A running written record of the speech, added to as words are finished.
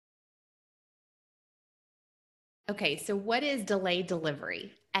Okay, so what is delayed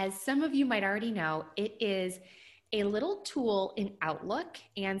delivery? As some of you might already know, it is a little tool in Outlook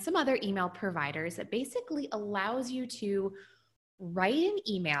and some other email providers that basically allows you to write an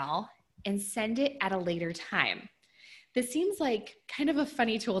email and send it at a later time. This seems like kind of a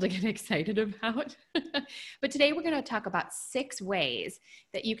funny tool to get excited about. But today we're going to talk about 6 ways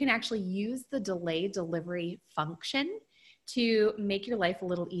that you can actually use the delayed delivery function to make your life a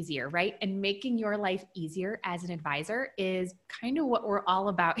little easier, right? And making your life easier as an advisor is kind of what we're all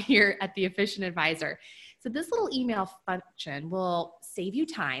about here at the Efficient Advisor. So this little email function will save you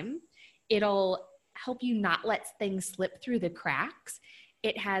time. It'll help you not let things slip through the cracks.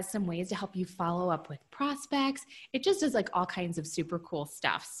 It has some ways to help you follow up with prospects. It just does like all kinds of super cool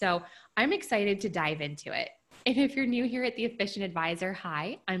stuff. So I'm excited to dive into it. And if you're new here at the Efficient Advisor,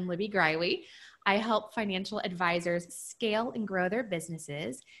 hi, I'm Libby Greiwe. I help financial advisors scale and grow their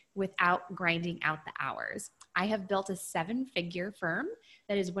businesses without grinding out the hours. I have built a 7-figure firm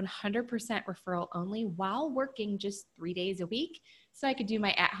that is 100% referral only while working just 3 days a week, so I could do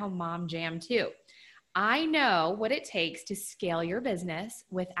my at-home mom jam too. I know what it takes to scale your business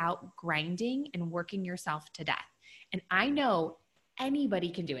without grinding and working yourself to death. And I know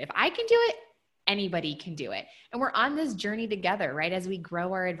anybody can do it. If I can do it, anybody can do it. And we're on this journey together, right, as we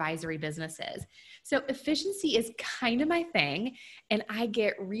grow our advisory businesses. So efficiency is kind of my thing. And I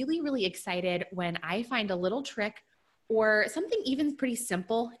get really, really excited when I find a little trick or something even pretty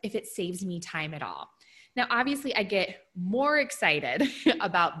simple if it saves me time at all. Now, obviously, I get more excited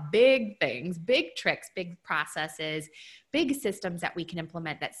about big things, big tricks, big processes, big systems that we can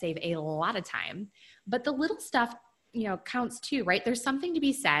implement that save a lot of time. But the little stuff, counts too, right? There's something to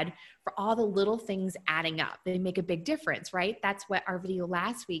be said for all the little things adding up. They make a big difference, right? That's what our video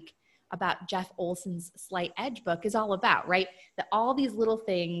last week about Jeff Olson's Slight Edge book is all about, right? That all these little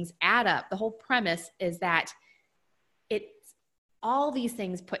things add up. The whole premise is that all these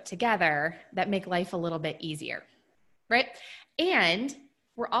things put together that make life a little bit easier, right? And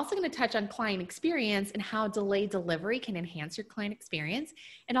we're also going to touch on client experience and how delayed delivery can enhance your client experience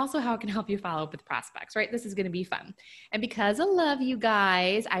and also how it can help you follow up with prospects, right? This is going to be fun. And because I love you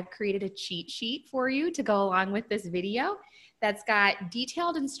guys, I've created a cheat sheet for you to go along with this video that's got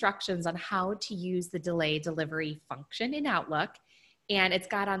detailed instructions on how to use the delayed delivery function in Outlook. And it's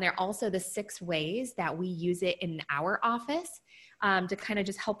got on there also the 6 ways that we use it in our office to kind of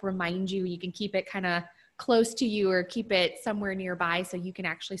just help remind you. You can keep it kind of close to you or keep it somewhere nearby so you can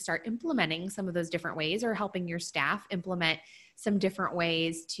actually start implementing some of those different ways or helping your staff implement some different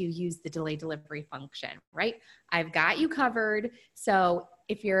ways to use the delayed delivery function, right? I've got you covered. So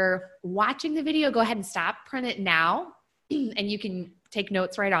if you're watching the video, go ahead and stop, print it now, and you can take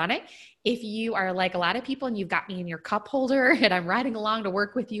notes right on it. If you are like a lot of people and you've got me in your cup holder and I'm riding along to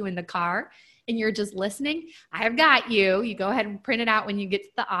work with you in the car and you're just listening, I've got you. You go ahead and print it out when you get to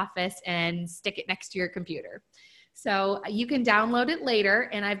the office and stick it next to your computer. So you can download it later,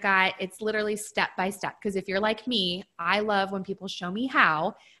 and it's literally step by step. Because if you're like me, I love when people show me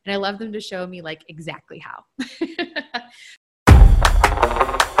how, and I love them to show me like exactly how.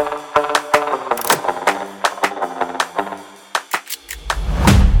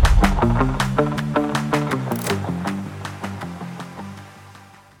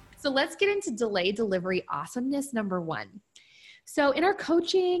 So let's get into delayed delivery awesomeness number 1. So in our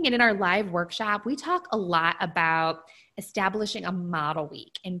coaching and in our live workshop, we talk a lot about establishing a model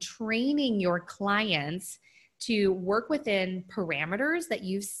week and training your clients to work within parameters that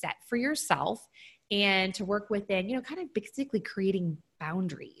you've set for yourself and to work within, kind of basically creating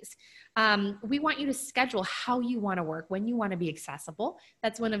boundaries. We want you to schedule how you want to work, when you want to be accessible.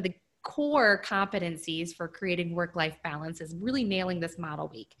 That's one of the core competencies for creating work-life balance, is really nailing this model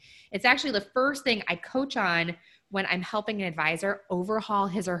week. It's actually the first thing I coach on when I'm helping an advisor overhaul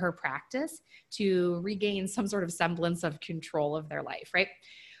his or her practice to regain some sort of semblance of control of their life, right?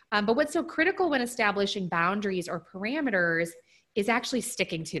 But what's so critical when establishing boundaries or parameters is actually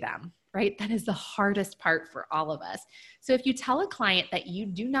sticking to them, right? That is the hardest part for all of us. So if you tell a client that you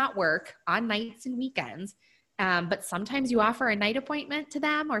do not work on nights and weekends, but sometimes you offer a night appointment to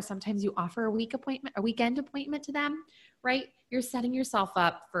them, or sometimes you offer a weekend appointment to them, right? You're setting yourself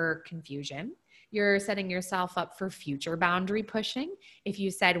up for confusion. You're setting yourself up for future boundary pushing. If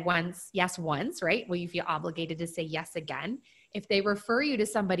you said yes once, right? Well, you feel obligated to say yes again. If they refer you to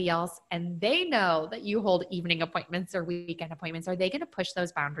somebody else and they know that you hold evening appointments or weekend appointments, are they going to push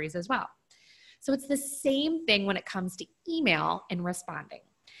those boundaries as well? So it's the same thing when it comes to email and responding.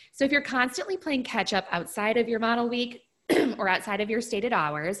 So if you're constantly playing catch up outside of your model week, or outside of your stated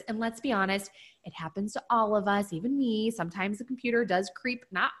hours. And let's be honest, it happens to all of us, even me. Sometimes the computer does creep,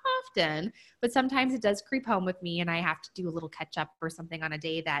 not often, but sometimes it does creep home with me and I have to do a little catch up or something on a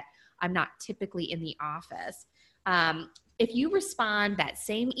day that I'm not typically in the office. If you respond that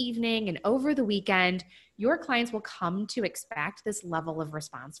same evening and over the weekend, your clients will come to expect this level of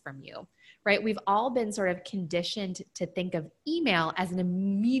response from you, right? We've all been sort of conditioned to think of email as an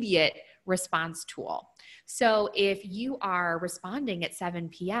immediate response tool. So if you are responding at 7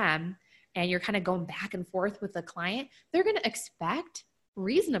 p.m. and you're kind of going back and forth with the client, they're going to expect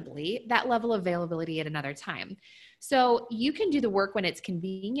reasonably that level of availability at another time. So you can do the work when it's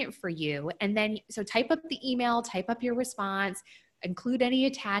convenient for you. And then, so type up the email, type up your response, include any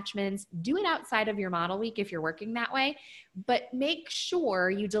attachments, do it outside of your model week if you're working that way, but make sure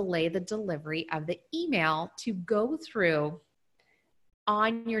you delay the delivery of the email to go through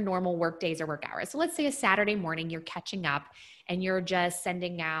on your normal work days or work hours. So let's say a Saturday morning, you're catching up and you're just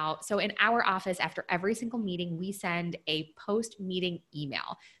sending out. So in our office, after every single meeting, we send a post-meeting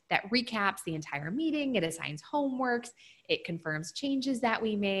email that recaps the entire meeting. It assigns homeworks. It confirms changes that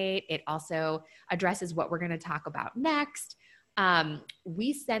we made. It also addresses what we're going to talk about next.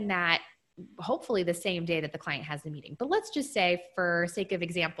 We send that hopefully the same day that the client has the meeting. But let's just say, for sake of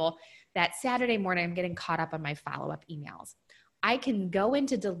example, that Saturday morning, I'm getting caught up on my follow-up emails. I can go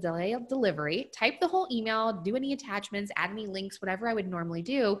into delay of delivery, type the whole email, do any attachments, add any links, whatever I would normally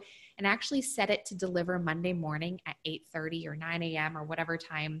do, and actually set it to deliver Monday morning at 8:30 or 9 a.m. or whatever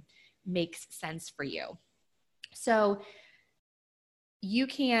time makes sense for you. So you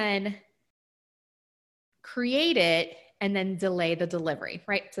can create it and then delay the delivery,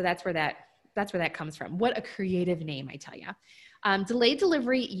 right? So that's where that comes from. What a creative name, I tell you. Delayed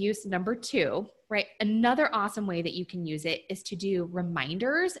delivery use number 2, right? Another awesome way that you can use it is to do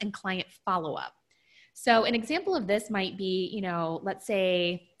reminders and client follow-up. So an example of this might be, let's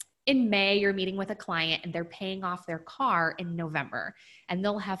say in May, you're meeting with a client and they're paying off their car in November and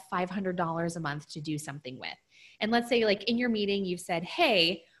they'll have $500 a month to do something with. And let's say like in your meeting, you've said,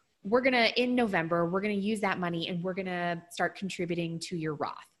 hey, in November, we're going to use that money and we're going to start contributing to your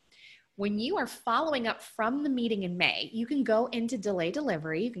Roth. When you are following up from the meeting in May, you can go into delay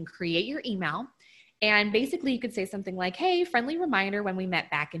delivery, you can create your email, and basically you could say something like, hey, friendly reminder, when we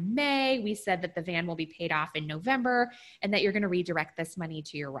met back in May, we said that the van will be paid off in November and that you're going to redirect this money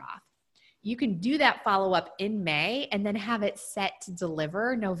to your Roth. You can do that follow-up in May and then have it set to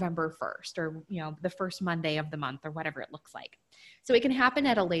deliver November 1st or, the first Monday of the month or whatever it looks like. So it can happen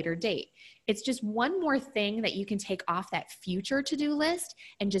at a later date. It's just one more thing that you can take off that future to-do list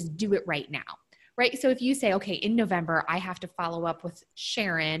and just do it right now, right? So if you say, okay, in November, I have to follow up with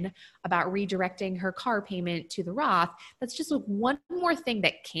Sharon about redirecting her car payment to the Roth, that's just one more thing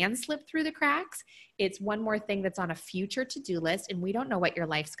that can slip through the cracks. It's one more thing that's on a future to-do list, and we don't know what your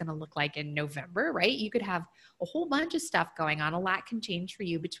life's going to look like in November, right? You could have a whole bunch of stuff going on. A lot can change for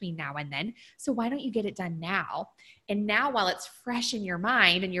you between now and then. So why don't you get it done now? And now, while it's fresh in your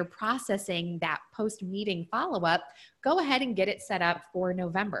mind and you're processing that post-meeting follow-up, go ahead and get it set up for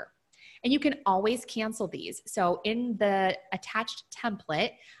November. And you can always cancel these. So in the attached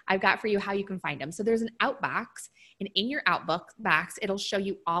template, I've got for you how you can find them. So there's an outbox, and in your outbox, it'll show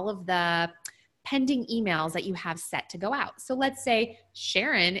you all of the pending emails that you have set to go out. So let's say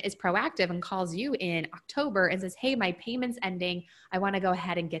Sharon is proactive and calls you in October and says, hey, my payment's ending. I want to go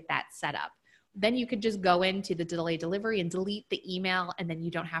ahead and get that set up. Then you could just go into the delay delivery and delete the email, and then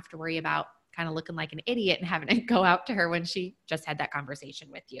you don't have to worry about kind of looking like an idiot and having to go out to her when she just had that conversation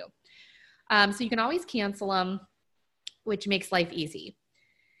with you. So you can always cancel them, which makes life easy.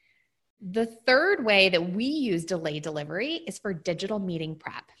 The third way that we use delay delivery is for digital meeting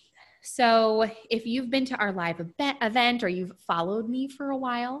prep. So if you've been to our live event or you've followed me for a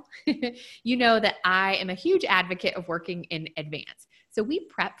while, you know that I am a huge advocate of working in advance. So we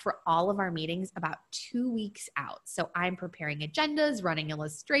prep for all of our meetings about 2 weeks out. So I'm preparing agendas, running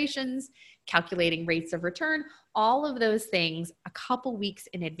illustrations, calculating rates of return, all of those things a couple weeks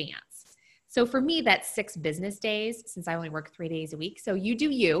in advance. So for me, that's 6 business days since I only work 3 days a week. So you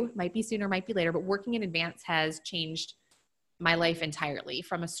do you, might be sooner, might be later, but working in advance has changed my life entirely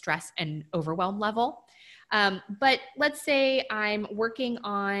from a stress and overwhelm level. But let's say I'm working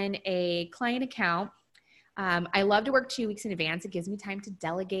on a client account. I love to work 2 weeks in advance. It gives me time to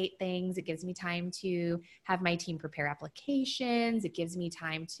delegate things. It gives me time to have my team prepare applications. It gives me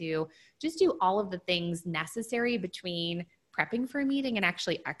time to just do all of the things necessary between prepping for a meeting and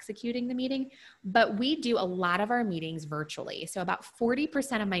actually executing the meeting. But we do a lot of our meetings virtually. So about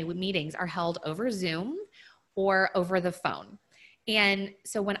 40% of my meetings are held over Zoom or over the phone. And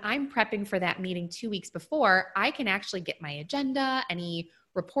so when I'm prepping for that meeting 2 weeks before, I can actually get my agenda, any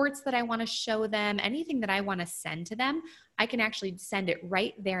reports that I want to show them, anything that I want to send to them, I can actually send it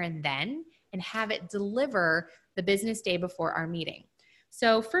right there and then and have it deliver the business day before our meeting.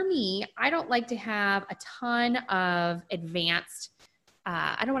 So for me, I don't like to have a ton of advanced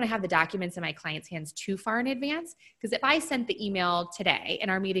I don't want to have the documents in my client's hands too far in advance, because if I sent the email today and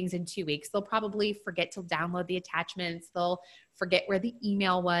our meeting's in 2 weeks, they'll probably forget to download the attachments. They'll forget where the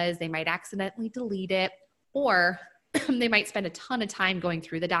email was. They might accidentally delete it, or they might spend a ton of time going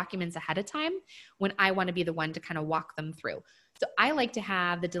through the documents ahead of time when I want to be the one to kind of walk them through. So I like to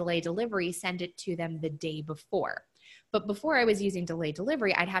have the delay delivery send it to them the day before. But before I was using delay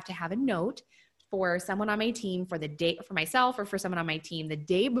delivery, I'd have to have a note for someone on my team for the day, for myself or for someone on my team the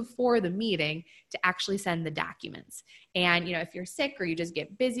day before the meeting to actually send the documents. And, you know, if you're sick or you just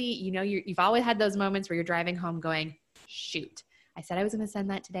get busy, you know, you've always had those moments where you're driving home going, shoot, I said I was going to send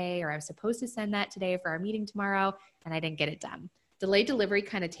that today, or I was supposed to send that today for our meeting tomorrow, and I didn't get it done. Delayed delivery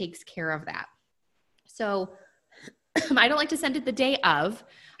kind of takes care of that. So I don't like to send it the day of.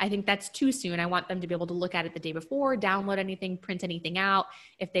 I think that's too soon. I want them to be able to look at it the day before, download anything, print anything out.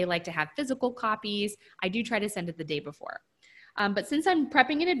 If they like to have physical copies, I do try to send it the day before. But since I'm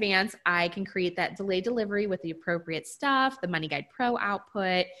prepping in advance, I can create that delayed delivery with the appropriate stuff, the Money Guide Pro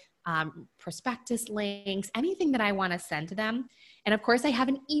output, prospectus links, anything that I want to send to them. And of course, I have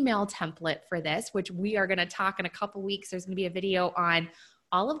an email template for this, which we are going to talk in a couple weeks. There's going to be a video on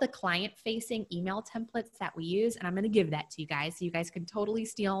all of the client-facing email templates that we use, and I'm going to give that to you guys so you guys can totally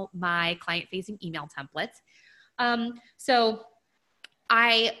steal my client-facing email templates. So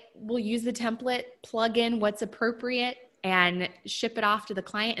I will use the template, plug in what's appropriate, and ship it off to the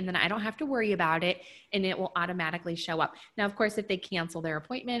client, and then I don't have to worry about it, and it will automatically show up. Now, of course, if they cancel their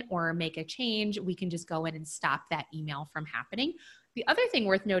appointment or make a change, we can just go in and stop that email from happening. The other thing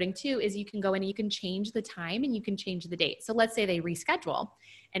worth noting too is you can go in and you can change the time and you can change the date. So let's say they reschedule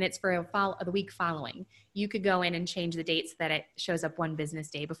and it's for the week following. You could go in and change the dates so that it shows up one business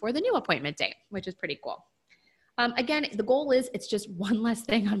day before the new appointment date, which is pretty cool. Again, the goal is it's just one less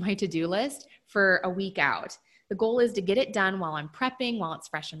thing on my to-do list for a week out. The goal is to get it done while I'm prepping, while it's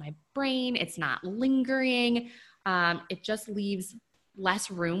fresh in my brain. It's not lingering. It just leaves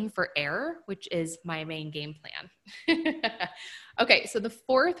less room for error, which is my main game plan. Okay, so the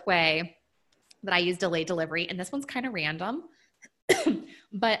fourth way that I use delay delivery, and this one's kind of random,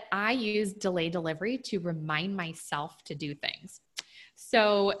 but I use delay delivery to remind myself to do things.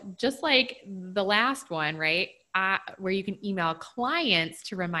 So just like the last one, right, where you can email clients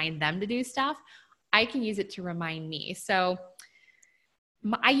to remind them to do stuff, I can use it to remind me. So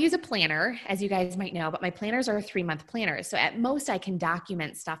I use a planner, as you guys might know, but my planners are 3-month planners. So at most I can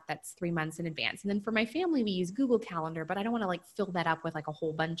document stuff that's 3 months in advance. And then for my family, we use Google Calendar, but I don't want to like fill that up with like a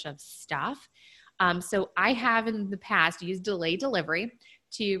whole bunch of stuff. So I have in the past used delay delivery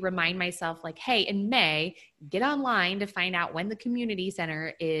to remind myself like, hey, in May, get online to find out when the community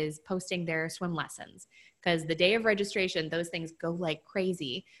center is posting their swim lessons. Because the day of registration, those things go like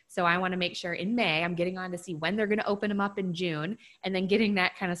crazy. So I want to make sure in May, I'm getting on to see when they're going to open them up in June and then getting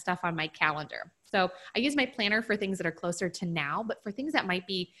that kind of stuff on my calendar. So I use my planner for things that are closer to now, but for things that might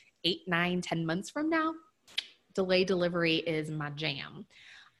be 8, 9, 10 months from now, delay delivery is my jam.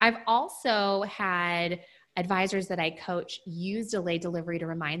 I've also had advisors that I coach use delay delivery to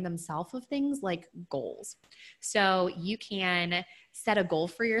remind themselves of things like goals. So you can set a goal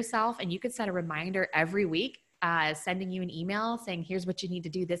for yourself and you could set a reminder every week, sending you an email saying, here's what you need to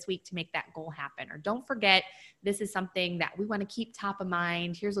do this week to make that goal happen. Or don't forget, this is something that we want to keep top of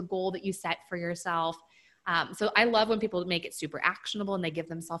mind. Here's a goal that you set for yourself. So I love when people make it super actionable and they give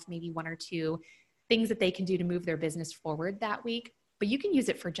themselves maybe 1 or 2 things that they can do to move their business forward that week. But you can use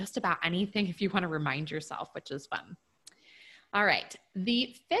it for just about anything if you want to remind yourself, which is fun. All right.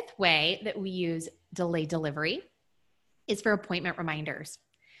 The 5th way that we use delay delivery is for appointment reminders.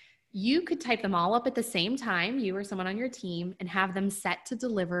 You could type them all up at the same time, you or someone on your team, and have them set to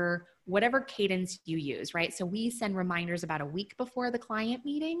deliver whatever cadence you use, right? So we send reminders about a week before the client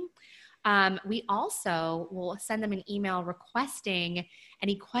meeting. We also will send them an email requesting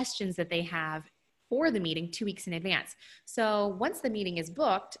any questions that they have for the meeting 2 weeks in advance. So once the meeting is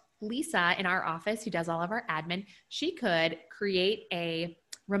booked, Lisa in our office, who does all of our admin, she could create a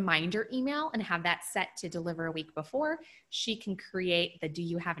reminder email and have that set to deliver a week before. She can create the do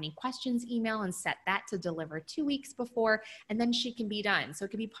you have any questions email and set that to deliver 2 weeks before, and then she can be done. So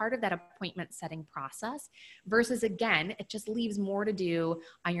it can be part of that appointment setting process versus, again, it just leaves more to do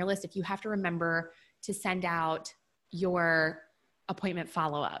on your list if you have to remember to send out your appointment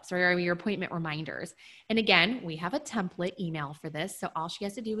follow-ups or your appointment reminders. And again, we have a template email for this. So all she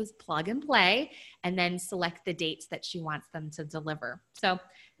has to do is plug and play and then select the dates that she wants them to deliver. So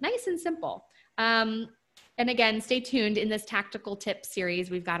nice and simple. And again, stay tuned. In this tactical tips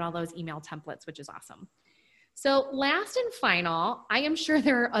series, we've got all those email templates, which is awesome. So last and final, I am sure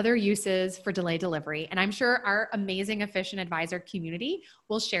there are other uses for delay delivery, and I'm sure our amazing Efficient Advisor community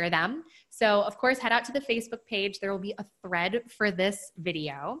will share them. So of course, head out to the Facebook page. There will be a thread for this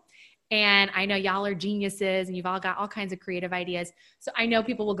video. And I know y'all are geniuses and you've all got all kinds of creative ideas. So I know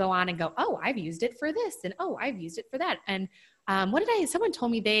people will go on and go, oh, I've used it for this. And oh, I've used it for that. And someone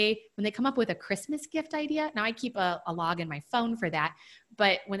told me when they come up with a Christmas gift idea, now I keep a log in my phone for that,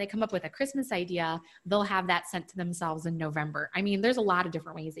 but when they come up with a Christmas idea, they'll have that sent to themselves in November. I mean, there's a lot of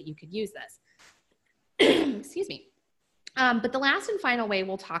different ways that you could use this. Excuse me. But the last and final way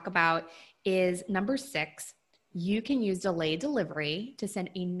we'll talk about is number 6. You can use delayed delivery to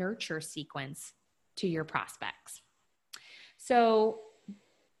send a nurture sequence to your prospects. So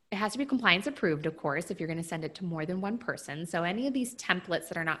it has to be compliance approved, of course, if you're going to send it to more than one person. So any of these templates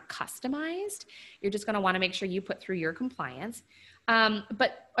that are not customized, you're just going to want to make sure you put through your compliance.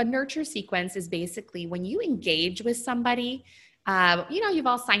 But a nurture sequence is basically when you engage with somebody, you've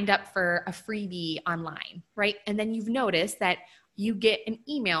all signed up for a freebie online, right? And then you've noticed that you get an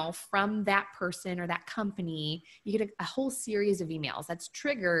email from that person or that company. You get a whole series of emails that's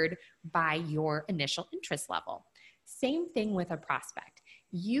triggered by your initial interest level. Same thing with a prospect.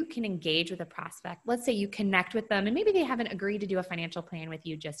 You can engage with a prospect. Let's say you connect with them and maybe they haven't agreed to do a financial plan with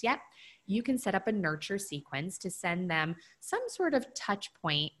you just yet. You can set up a nurture sequence to send them some sort of touch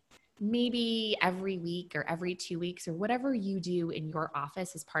point, maybe every week or every 2 weeks or whatever you do in your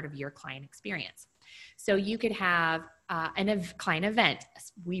office as part of your client experience. So you could have a client event.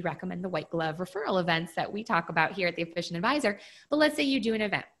 We recommend the white glove referral events that we talk about here at the Efficient Advisor. But let's say you do an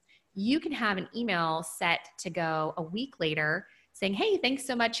event. You can have an email set to go a week later saying, hey, thanks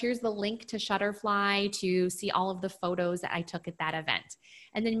so much. Here's the link to Shutterfly to see all of the photos that I took at that event.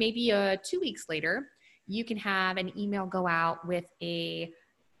 And then maybe 2 weeks later, you can have an email go out with a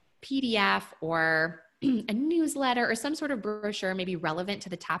PDF or a newsletter or some sort of brochure, maybe relevant to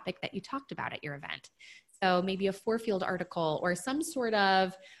the topic that you talked about at your event. So maybe a 4-field article or some sort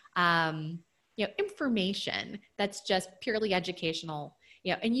of information that's just purely educational.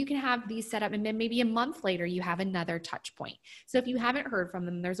 And you can have these set up and then maybe a month later you have another touch point. So if you haven't heard from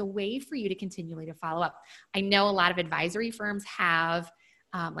them, there's a way for you to continually to follow up. I know a lot of advisory firms have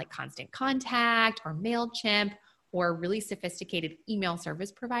like Constant Contact or MailChimp or really sophisticated email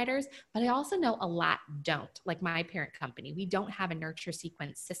service providers, but I also know a lot don't, like my parent company. We don't have a nurture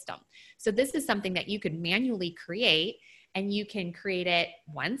sequence system. So this is something that you could manually create, and you can create it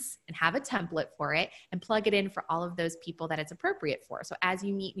once and have a template for it and plug it in for all of those people that it's appropriate for. So as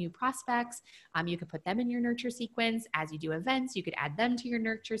you meet new prospects, you could put them in your nurture sequence. As you do events, you could add them to your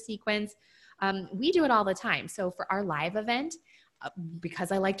nurture sequence. We do it all the time. So for our live event,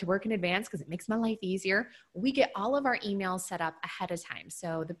 because I like to work in advance because it makes my life easier, we get all of our emails set up ahead of time.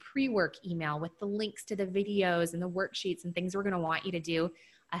 So the pre-work email with the links to the videos and the worksheets and things we're going to want you to do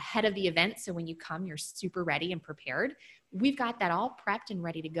ahead of the event. So when you come, you're super ready and prepared. We've got that all prepped and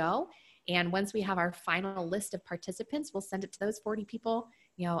ready to go. And once we have our final list of participants, we'll send it to those 40 people,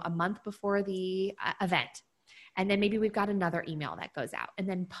 a month before the event. And then maybe we've got another email that goes out. And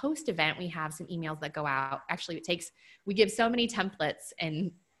then post-event, we have some emails that go out. Actually, we give so many templates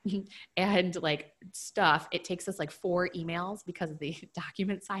and like stuff, it takes us like 4 emails because of the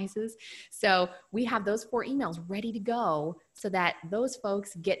document sizes. So we have those 4 emails ready to go so that those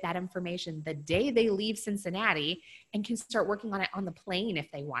folks get that information the day they leave Cincinnati and can start working on it on the plane if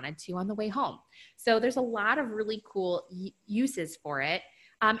they wanted to on the way home. So there's a lot of really cool uses for it.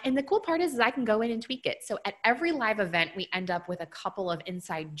 And the cool part is I can go in and tweak it. So at every live event, we end up with a couple of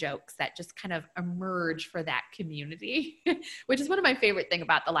inside jokes that just kind of emerge for that community, which is one of my favorite things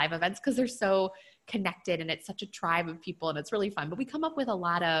about the live events because they're so connected and it's such a tribe of people and it's really fun. But we come up with a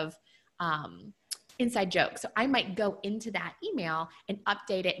lot of inside jokes. So I might go into that email and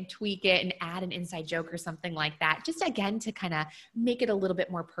update it and tweak it and add an inside joke or something like that, just again to kind of make it a little bit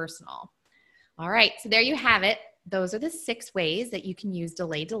more personal. All right, so there you have it. Those are the 6 ways that you can use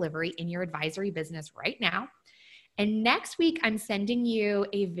delayed delivery in your advisory business right now. And next week, I'm sending you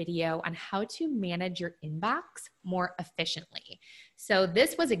a video on how to manage your inbox more efficiently. So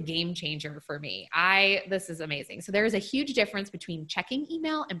this was a game changer for me. This is amazing. So there is a huge difference between checking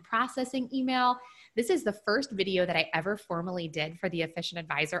email and processing email. This is the first video that I ever formally did for the Efficient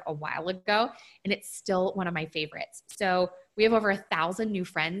Advisor a while ago, and it's still one of my favorites. So we have over 1,000 new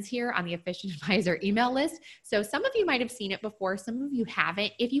friends here on the Efficient Advisor email list. So some of you might have seen it before, some of you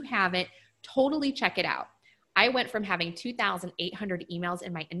haven't. If you haven't, totally check it out. I went from having 2,800 emails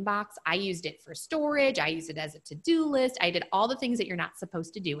in my inbox. I used it for storage. I used it as a to-do list. I did all the things that you're not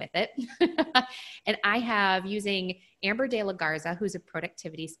supposed to do with it. And I have, using Amber De La Garza, who's a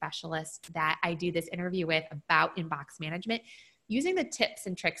productivity specialist that I do this interview with about inbox management, using the tips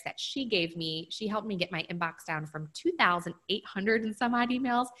and tricks that she gave me, she helped me get my inbox down from 2,800 and some odd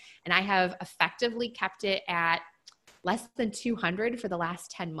emails. And I have effectively kept it at less than 200 for the last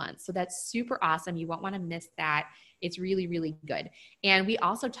 10 months. So that's super awesome. You won't want to miss that. It's really, really good. And we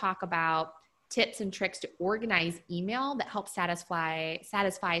also talk about tips and tricks to organize email that help satisfy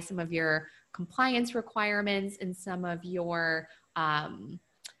some of your compliance requirements and some of your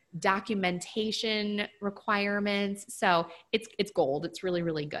documentation requirements. So it's gold. It's really,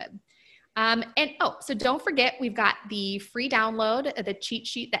 really good. So don't forget, we've got the free download, the cheat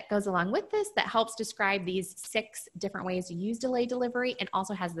sheet that goes along with this that helps describe these 6 different ways to use delay delivery and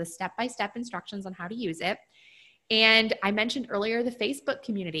also has the step-by-step instructions on how to use it. And I mentioned earlier, the Facebook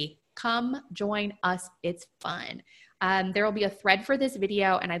community. Come join us. It's fun. There will be a thread for this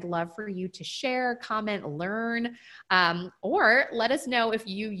video, and I'd love for you to share, comment, learn, or let us know if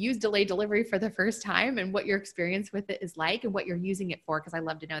you use delay delivery for the first time and what your experience with it is like and what you're using it for, because I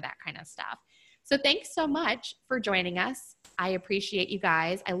love to know that kind of stuff. So thanks so much for joining us. I appreciate you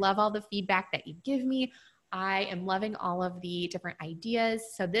guys. I love all the feedback that you give me. I am loving all of the different ideas.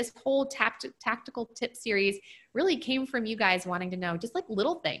 So this whole tactical tip series really came from you guys wanting to know just like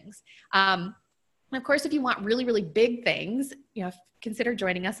little things. And of course, if you want really, really big things, consider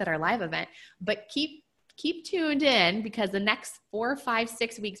joining us at our live event, but keep tuned in, because the next 4, 5,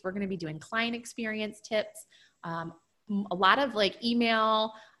 6 weeks, we're going to be doing client experience tips, a lot of like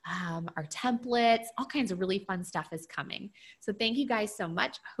email, our templates, all kinds of really fun stuff is coming. So thank you guys so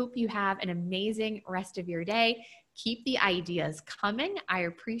much. Hope you have an amazing rest of your day. Keep the ideas coming. I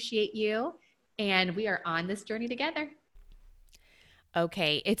appreciate you. And we are on this journey together.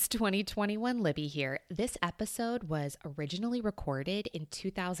 Okay, it's 2021 Libby here. This episode was originally recorded in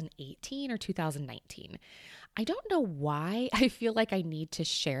 2018 or 2019. I don't know why I feel like I need to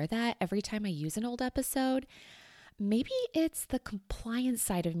share that every time I use an old episode. Maybe it's the compliance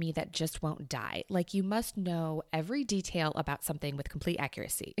side of me that just won't die. Like, you must know every detail about something with complete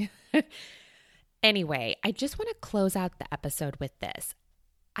accuracy. Anyway, I just want to close out the episode with this.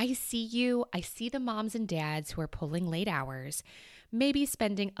 I see the moms and dads who are pulling late hours, maybe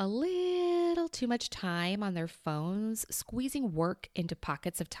spending a little too much time on their phones, squeezing work into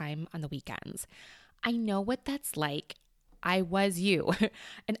pockets of time on the weekends. I know what that's like. I was you,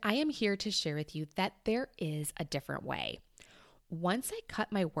 and I am here to share with you that there is a different way. Once I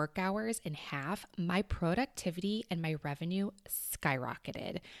cut my work hours in half, my productivity and my revenue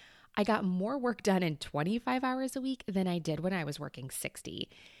skyrocketed. I got more work done in 25 hours a week than I did when I was working 60.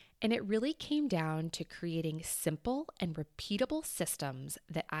 And it really came down to creating simple and repeatable systems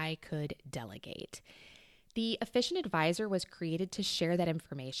that I could delegate. The Efficient Advisor was created to share that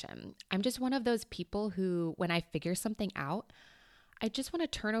information. I'm just one of those people who, when I figure something out, I just want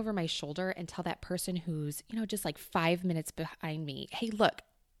to turn over my shoulder and tell that person who's, just like 5 minutes behind me, hey, look,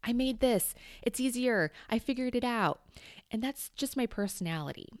 I made this. It's easier. I figured it out. And that's just my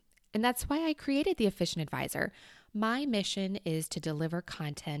personality. And that's why I created the Efficient Advisor. My mission is to deliver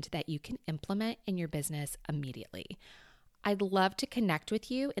content that you can implement in your business immediately. I'd love to connect with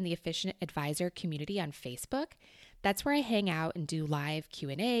you in the Efficient Advisor community on Facebook. That's where I hang out and do live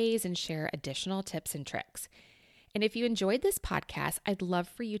Q&As and share additional tips and tricks. And if you enjoyed this podcast, I'd love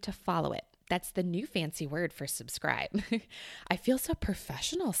for you to follow it. That's the new fancy word for subscribe. I feel so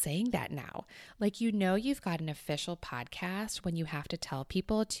professional saying that now. Like, you've got an official podcast when you have to tell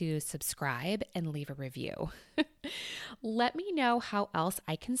people to subscribe and leave a review. Let me know how else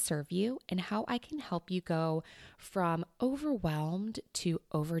I can serve you and how I can help you go from overwhelmed to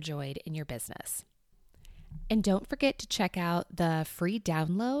overjoyed in your business. And don't forget to check out the free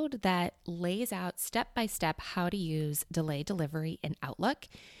download that lays out step-by-step how to use delay delivery in Outlook.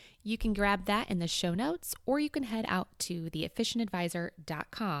 You can grab that in the show notes, or you can head out to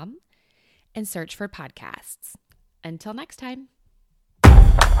theefficientadvisor.com and search for podcasts. Until next time.